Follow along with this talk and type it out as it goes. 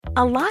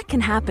A lot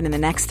can happen in the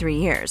next 3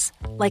 years.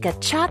 Like a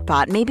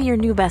chatbot may be your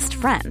new best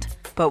friend.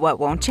 But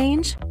what won't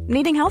change?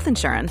 Needing health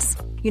insurance.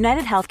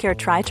 United Healthcare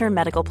Tri-Term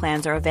Medical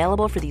Plans are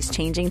available for these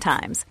changing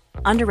times.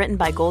 Underwritten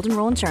by Golden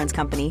Rule Insurance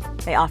Company,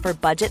 they offer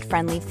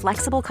budget-friendly,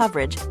 flexible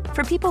coverage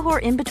for people who are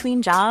in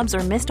between jobs or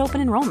missed open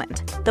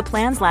enrollment. The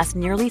plans last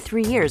nearly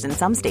 3 years in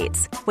some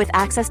states, with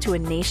access to a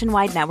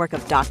nationwide network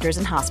of doctors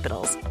and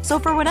hospitals. So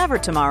for whatever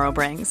tomorrow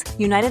brings,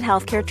 United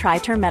Healthcare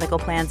Tri-Term Medical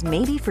Plans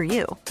may be for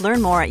you.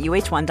 Learn more at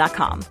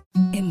uh1.com.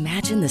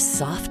 Imagine the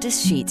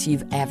softest sheets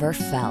you've ever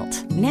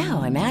felt.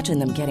 Now imagine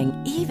them getting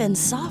even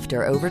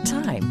softer over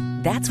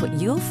time. That's what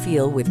you'll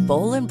feel with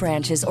Boll &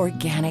 Branch's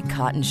organic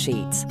cotton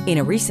sheets. In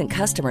a recent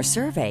customer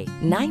survey,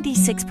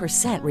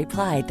 96%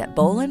 replied that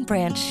Boll &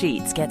 Branch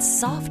sheets get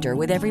softer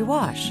with every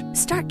wash.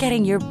 Start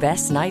getting your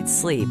best night's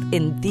sleep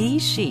in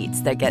these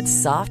sheets that get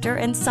softer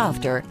and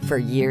softer for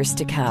years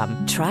to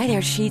come. Try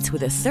their sheets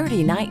with a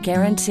 30-night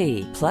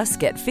guarantee. Plus,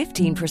 get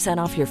 15%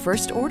 off your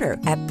first order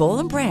at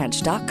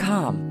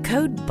bollandbranch.com.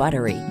 Code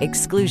BUTTERY.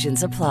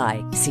 Exclusions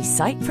apply. See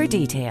site for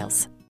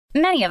details.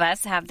 Many of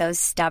us have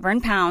those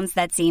stubborn pounds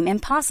that seem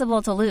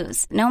impossible to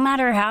lose, no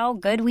matter how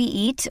good we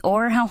eat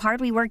or how hard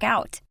we work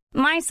out.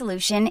 My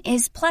solution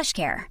is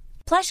PlushCare.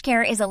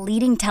 PlushCare is a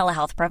leading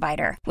telehealth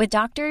provider with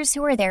doctors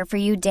who are there for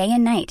you day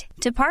and night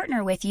to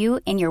partner with you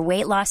in your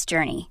weight loss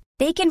journey.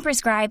 They can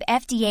prescribe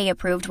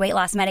FDA-approved weight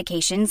loss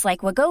medications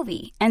like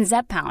Wegovy and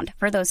Zepbound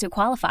for those who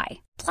qualify.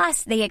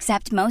 Plus, they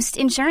accept most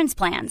insurance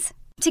plans.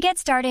 To get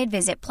started,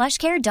 visit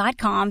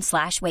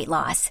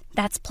plushcare.com/weightloss.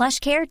 That's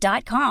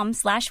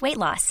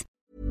plushcare.com/weightloss.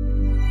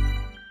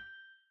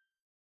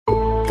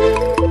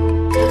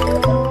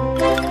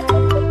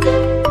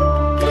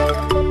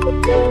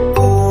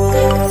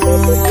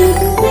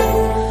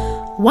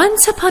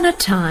 Once upon a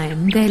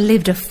time, there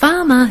lived a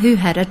farmer who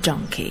had a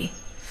donkey.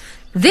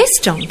 This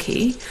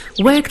donkey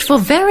worked for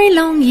very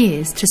long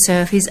years to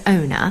serve his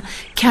owner,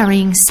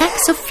 carrying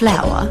sacks of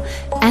flour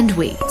and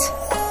wheat.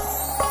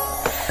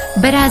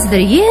 But as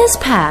the years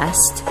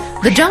passed,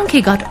 the donkey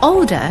got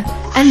older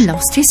and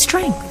lost his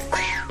strength.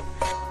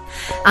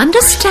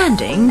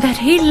 Understanding that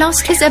he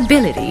lost his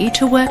ability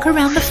to work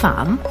around the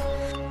farm,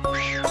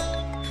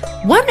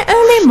 one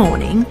early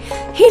morning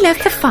he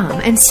left the farm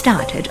and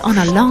started on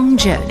a long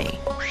journey.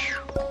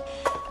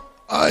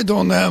 I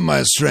don't have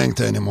my strength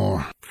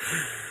anymore,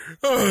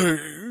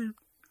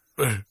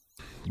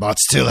 but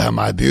still have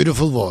my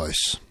beautiful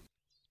voice.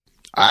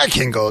 I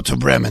can go to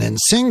Bremen and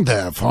sing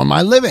there for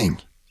my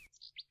living.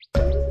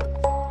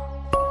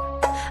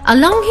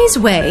 Along his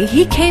way,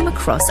 he came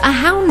across a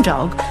hound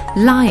dog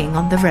lying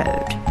on the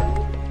road.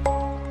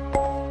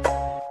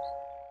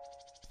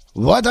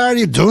 What are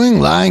you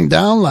doing lying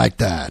down like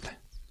that?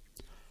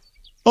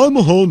 I'm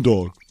a hound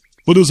dog,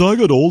 but as I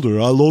got older,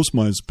 I lost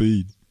my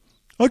speed.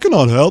 I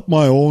cannot help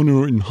my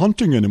owner in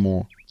hunting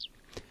anymore.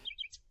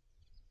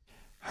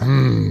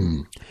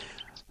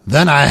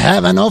 Then I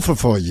have an offer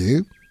for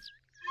you.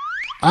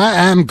 I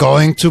am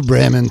going to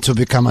Bremen to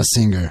become a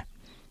singer.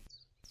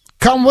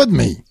 Come with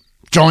me.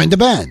 Join the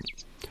band.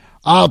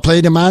 I'll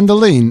play the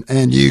mandolin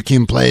and you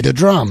can play the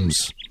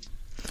drums.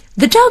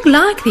 The dog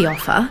liked the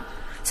offer,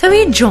 so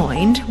he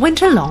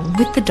went along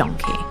with the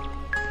donkey.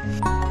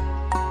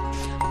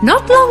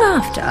 Not long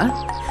after,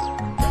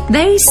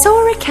 they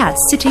saw a cat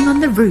sitting on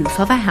the roof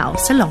of a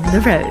house along the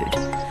road.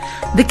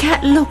 The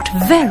cat looked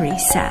very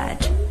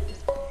sad.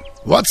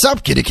 What's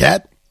up, kitty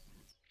cat?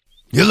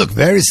 You look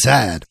very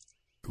sad.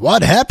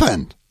 What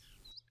happened?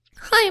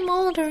 I'm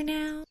older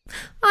now.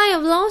 I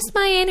have lost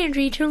my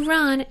energy to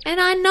run,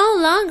 and I no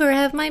longer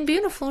have my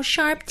beautiful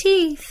sharp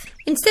teeth.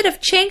 Instead of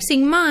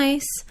chasing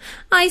mice,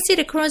 I sit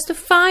across the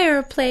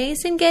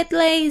fireplace and get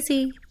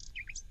lazy.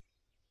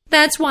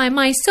 That's why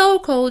my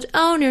so-called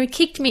owner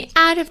kicked me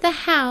out of the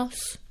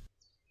house.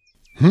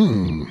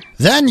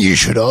 Then you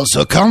should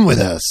also come with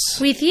us.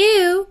 With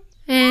you?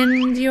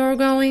 And you're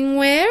going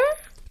where?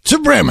 To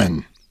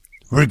Bremen.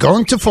 We're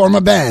going to form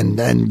a band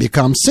and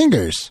become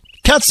singers.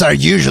 Cats are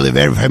usually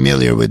very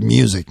familiar with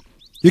music.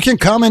 You can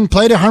come and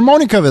play the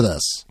harmonica with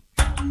us.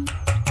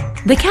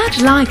 The cat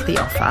liked the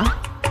offer,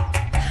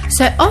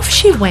 so off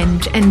she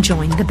went and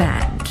joined the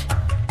band.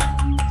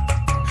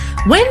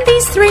 When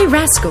these three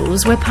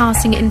rascals were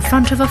passing in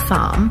front of a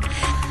farm,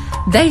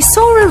 they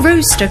saw a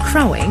rooster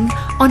crowing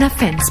on a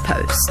fence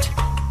post.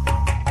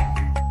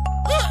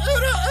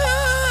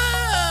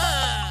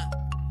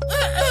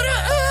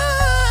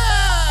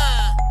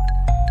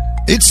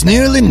 It's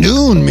nearly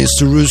noon,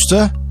 Mr.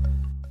 Rooster.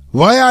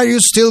 Why are you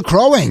still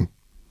crowing?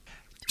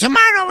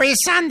 Tomorrow is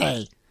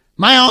Sunday.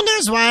 My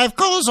owner's wife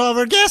calls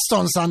over guests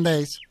on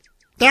Sundays.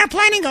 They're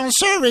planning on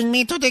serving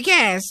me to the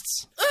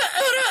guests.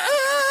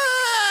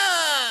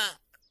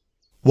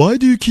 Why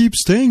do you keep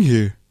staying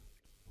here?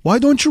 Why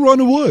don't you run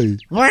away?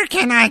 Where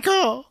can I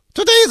go?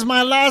 Today is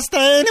my last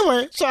day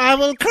anyway, so I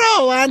will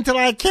crow until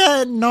I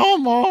can no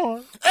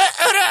more.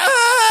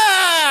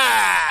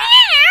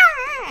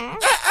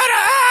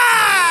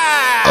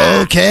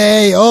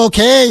 Okay.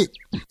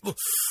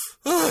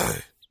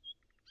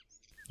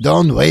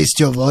 Don't waste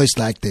your voice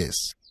like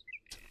this.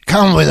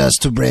 Come with us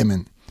to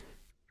Bremen.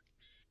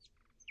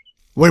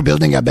 We're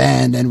building a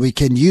band and we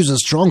can use a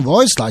strong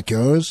voice like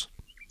yours.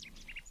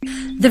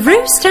 The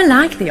rooster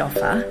liked the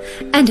offer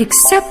and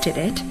accepted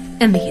it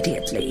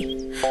immediately.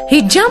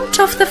 He jumped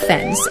off the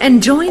fence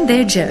and joined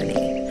their journey.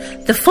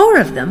 The four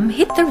of them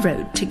hit the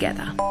road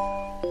together.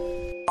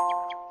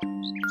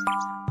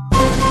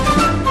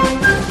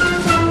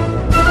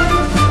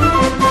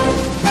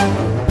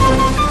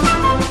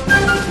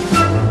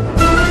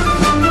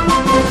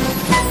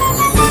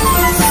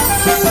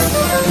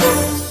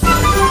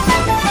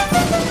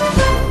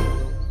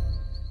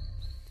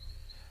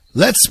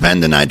 Let's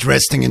spend the night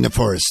resting in the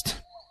forest.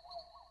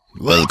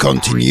 We'll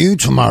continue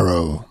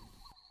tomorrow.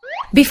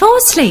 Before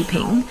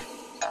sleeping,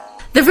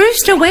 the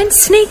rooster went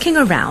sneaking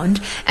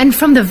around, and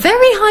from the very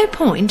high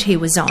point he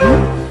was on,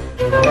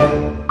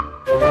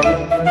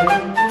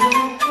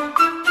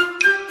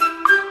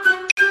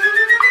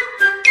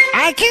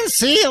 I can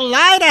see a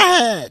light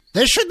ahead.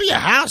 There should be a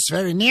house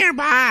very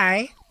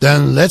nearby.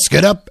 Then let's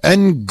get up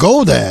and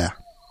go there.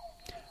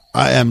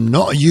 I am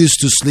not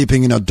used to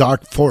sleeping in a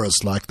dark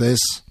forest like this.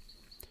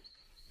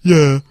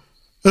 Yeah,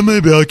 and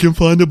maybe I can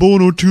find a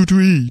bone or two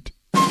to eat.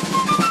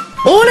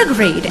 all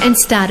agreed and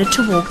started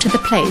to walk to the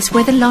place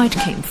where the light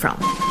came from.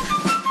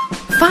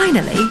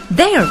 Finally,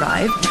 they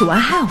arrived to a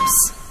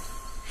house.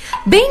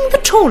 Being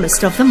the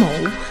tallest of them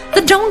all,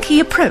 the donkey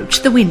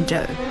approached the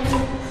window,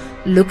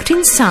 looked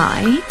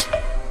inside.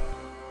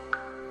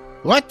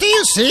 What do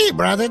you see,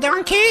 Brother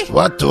Donkey?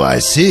 What do I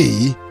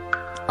see?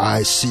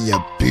 I see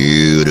a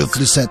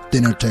beautifully set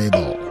dinner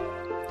table.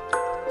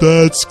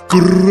 That's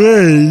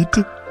great!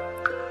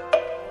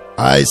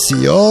 I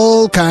see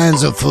all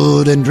kinds of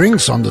food and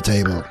drinks on the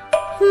table.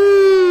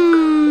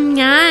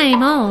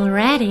 I'm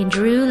already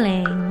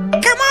drooling.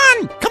 Come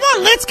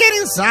on, let's get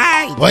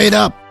inside. Wait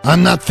up,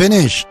 I'm not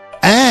finished.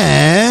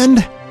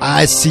 And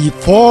I see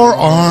 4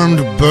 armed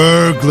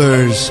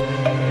burglars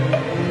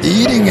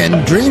eating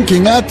and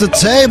drinking at the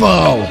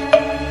table.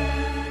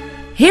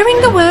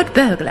 Hearing the word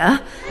burglar,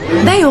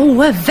 they all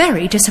were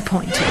very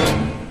disappointed.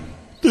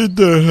 Did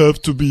there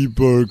have to be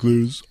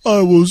burglars?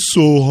 I was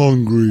so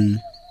hungry.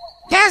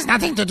 There's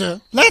nothing to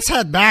do. Let's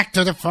head back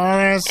to the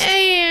forest.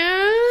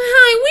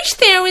 I wish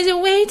there was a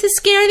way to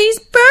scare these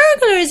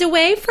burglars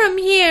away from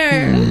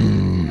here.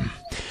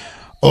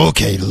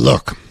 Okay,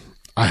 look.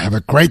 I have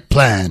a great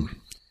plan.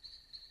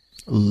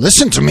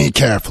 Listen to me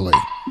carefully.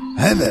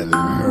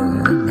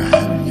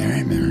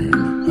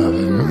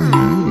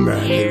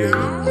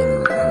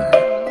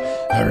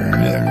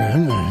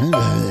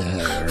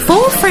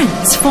 4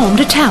 friends formed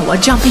a tower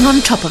jumping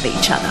on top of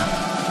each other.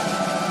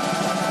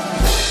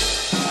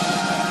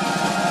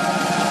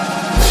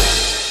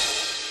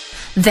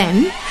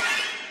 Then,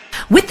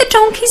 with the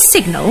donkey's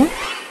signal,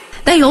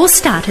 they all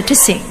started to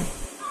sing.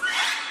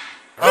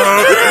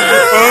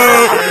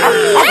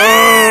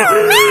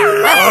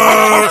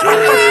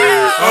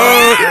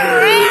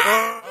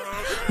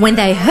 When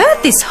they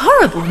heard this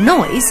horrible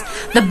noise,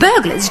 the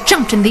burglars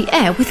jumped in the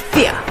air with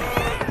fear.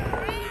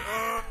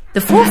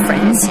 The 4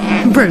 friends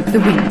broke the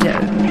window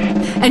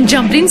and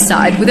jumped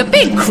inside with a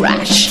big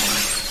crash.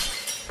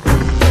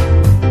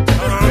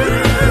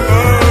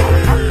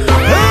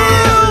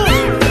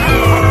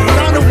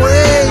 Run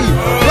away!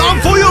 Run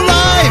for your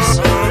lives!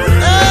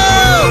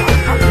 Help!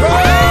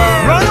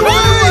 Run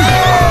away!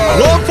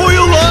 Run for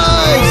your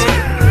lives!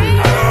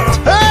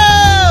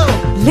 Help!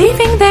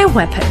 Leaving their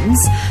weapons,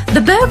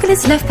 the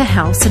burglars left the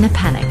house in a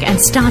panic and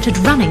started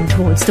running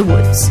towards the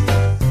woods.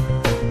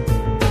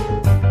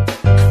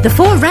 The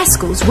 4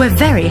 rascals were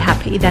very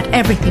happy that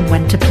everything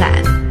went to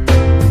plan.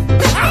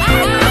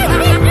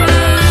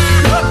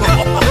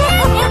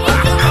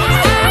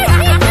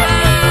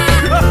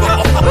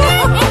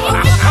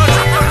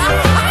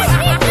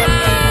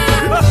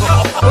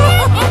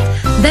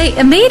 They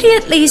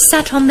immediately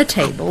sat on the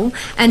table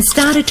and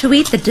started to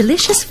eat the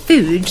delicious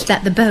food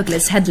that the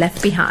burglars had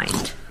left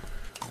behind.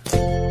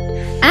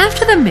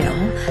 After the meal,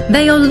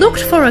 they all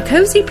looked for a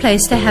cozy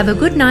place to have a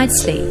good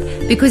night's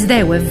sleep because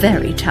they were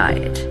very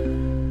tired.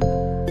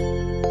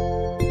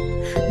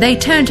 They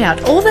turned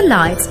out all the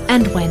lights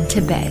and went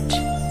to bed.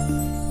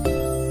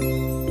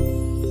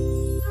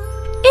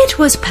 It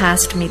was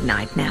past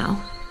midnight now.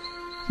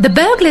 The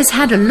burglars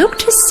had a look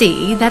to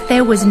see that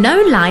there was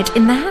no light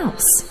in the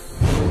house.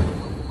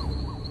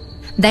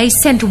 They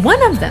sent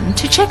one of them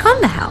to check on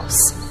the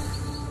house.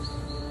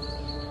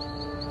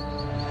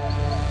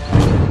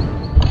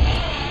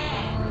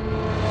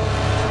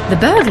 The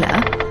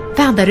burglar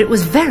found that it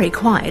was very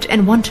quiet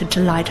and wanted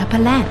to light up a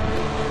lamp.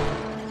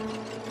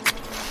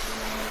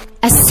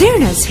 As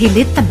soon as he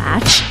lit the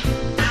match,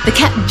 the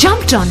cat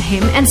jumped on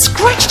him and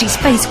scratched his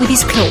face with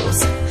his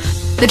claws.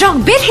 The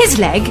dog bit his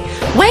leg.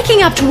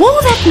 Waking up to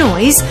all that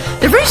noise,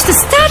 the rooster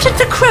started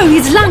to crow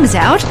his lungs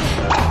out.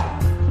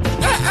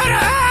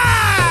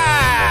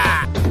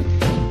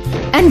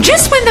 And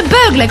just when the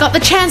burglar got the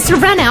chance to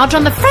run out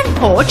on the front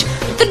porch,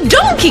 the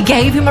donkey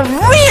gave him a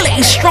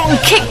really strong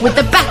kick with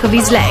the back of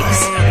his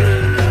legs.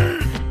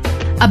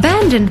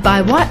 Abandoned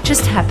by what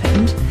just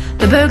happened,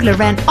 the burglar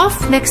ran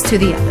off next to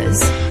the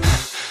others.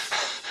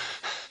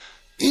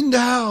 In the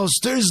house,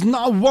 there's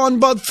not one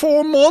but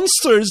 4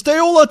 monsters. They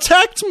all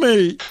attacked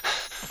me.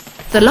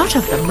 The lot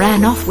of them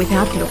ran off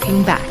without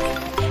looking back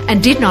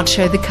and did not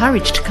show the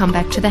courage to come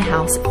back to the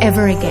house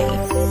ever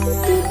again.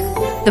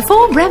 The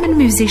 4 Bremen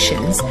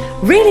musicians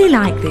really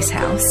liked this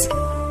house,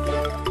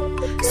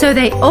 so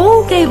they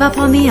all gave up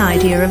on the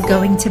idea of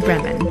going to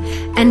Bremen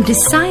and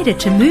decided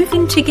to move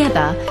in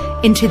together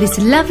into this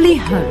lovely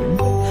home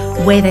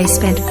where they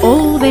spent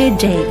all their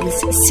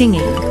days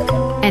singing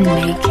and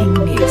making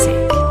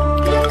music.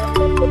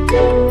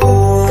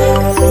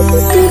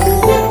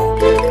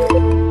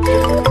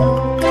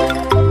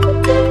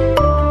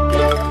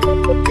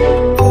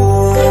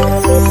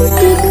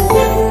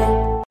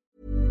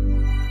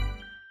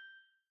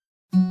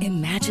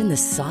 Imagine the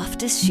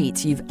softest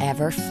sheets you've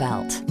ever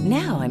felt.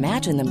 Now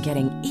imagine them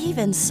getting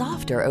even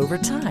softer over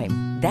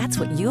time. That's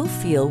what you'll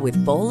feel with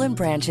Boll &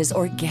 Branch's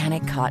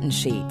organic cotton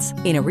sheets.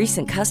 In a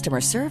recent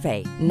customer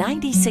survey,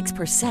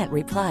 96%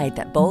 replied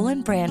that Boll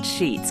 & Branch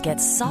sheets get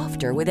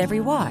softer with every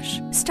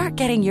wash. Start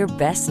getting your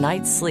best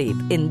night's sleep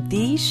in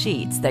these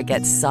sheets that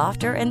get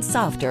softer and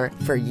softer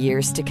for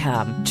years to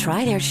come.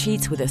 Try their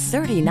sheets with a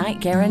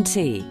 30-night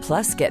guarantee.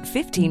 Plus, get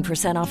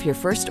 15% off your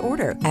first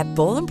order at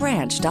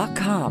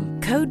bollandbranch.com.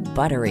 Code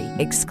BUTTERY.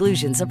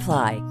 Exclusions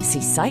apply.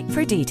 See site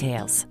for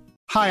details.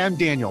 Hi, I'm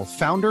Daniel,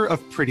 founder of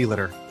Pretty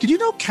Litter. Did you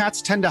know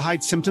cats tend to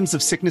hide symptoms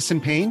of sickness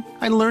and pain?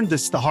 I learned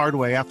this the hard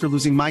way after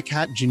losing my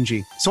cat,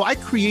 Gingy. So I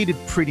created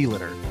Pretty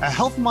Litter, a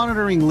health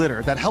monitoring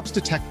litter that helps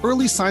detect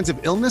early signs of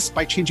illness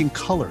by changing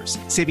colors,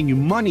 saving you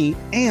money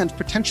and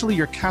potentially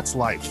your cat's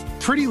life.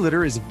 Pretty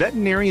Litter is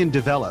veterinarian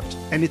developed,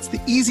 and it's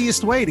the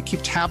easiest way to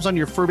keep tabs on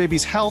your fur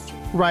baby's health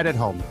right at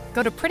home.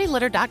 Go to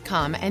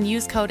prettylitter.com and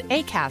use code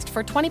ACAST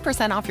for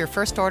 20% off your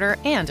first order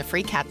and a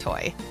free cat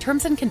toy.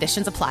 Terms and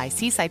conditions apply.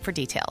 See site for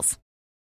details.